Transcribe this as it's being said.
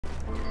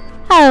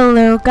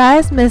Hello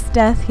guys, Miss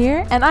Death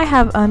here, and I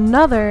have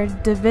another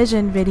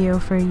Division video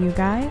for you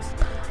guys.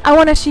 I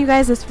want to show you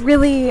guys this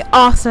really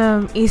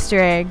awesome Easter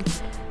egg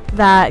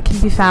that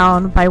can be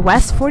found by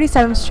West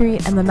 47th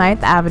Street and the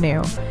 9th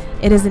Avenue.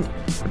 It is a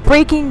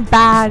Breaking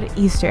Bad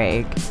Easter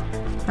egg.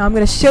 Now I'm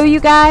going to show you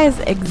guys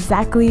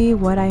exactly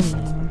what I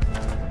mean.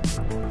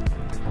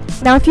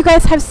 Now if you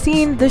guys have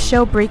seen the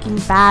show Breaking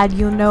Bad,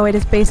 you'll know it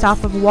is based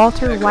off of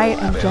Walter White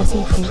and Jesse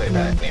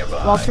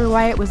Pinkman. Walter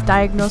White was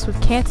diagnosed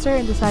with cancer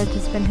and decided to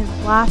spend his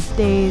last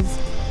days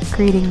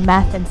creating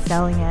meth and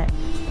selling it,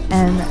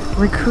 and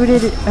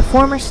recruited a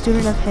former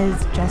student of his,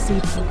 Jesse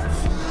Pinkman.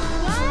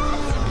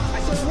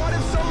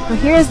 So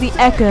here is the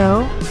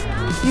echo.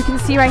 You can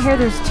see right here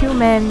there's two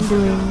men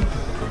doing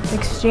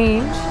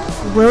exchange.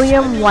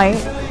 William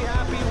White,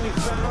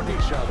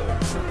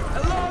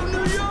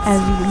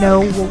 as you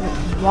know,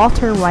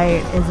 Walter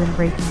White is in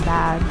Breaking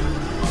Bad.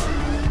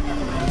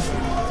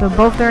 So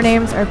both their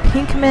names are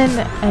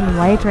Pinkman and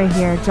White right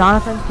here.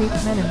 Jonathan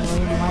Pinkman and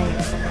William White.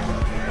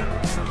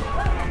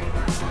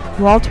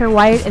 Walter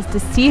White is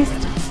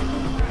deceased,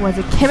 was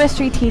a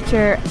chemistry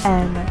teacher,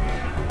 and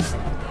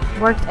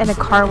worked in a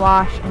car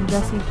wash. And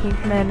Jesse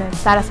Pinkman is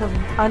status of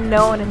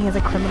unknown, and he has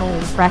a criminal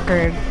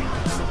record.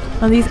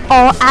 Now these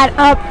all add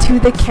up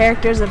to the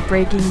characters of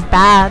Breaking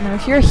Bad. Now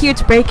if you're a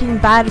huge Breaking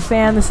Bad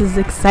fan, this is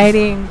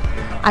exciting.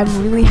 I'm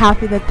really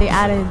happy that they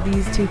added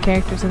these two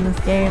characters in this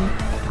game.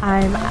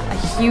 I'm a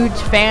huge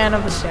fan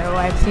of the show.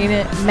 I've seen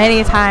it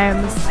many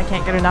times. I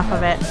can't get enough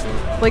of it.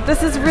 Like,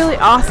 this is really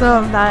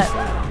awesome that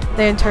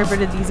they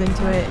interpreted these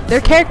into it.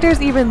 Their characters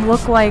even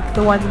look like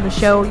the ones in the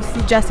show. You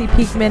see Jesse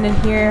Pinkman in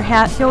here.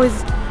 He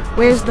always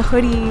wears the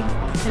hoodie,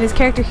 and his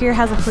character here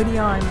has a hoodie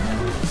on.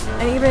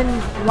 And even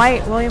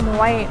William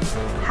White,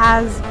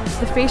 has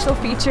the facial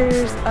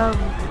features of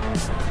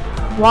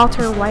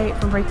Walter White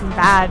from Breaking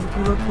Bad if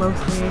you look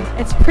closely.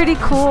 It's pretty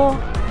cool.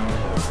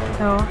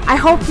 So I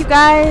hope you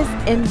guys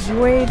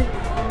enjoyed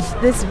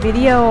this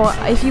video.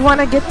 If you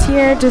want to get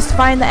here, just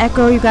find the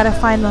echo. You gotta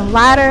find the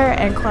ladder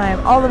and climb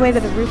all the way to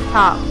the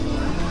rooftop.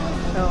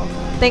 So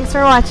thanks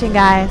for watching,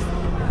 guys.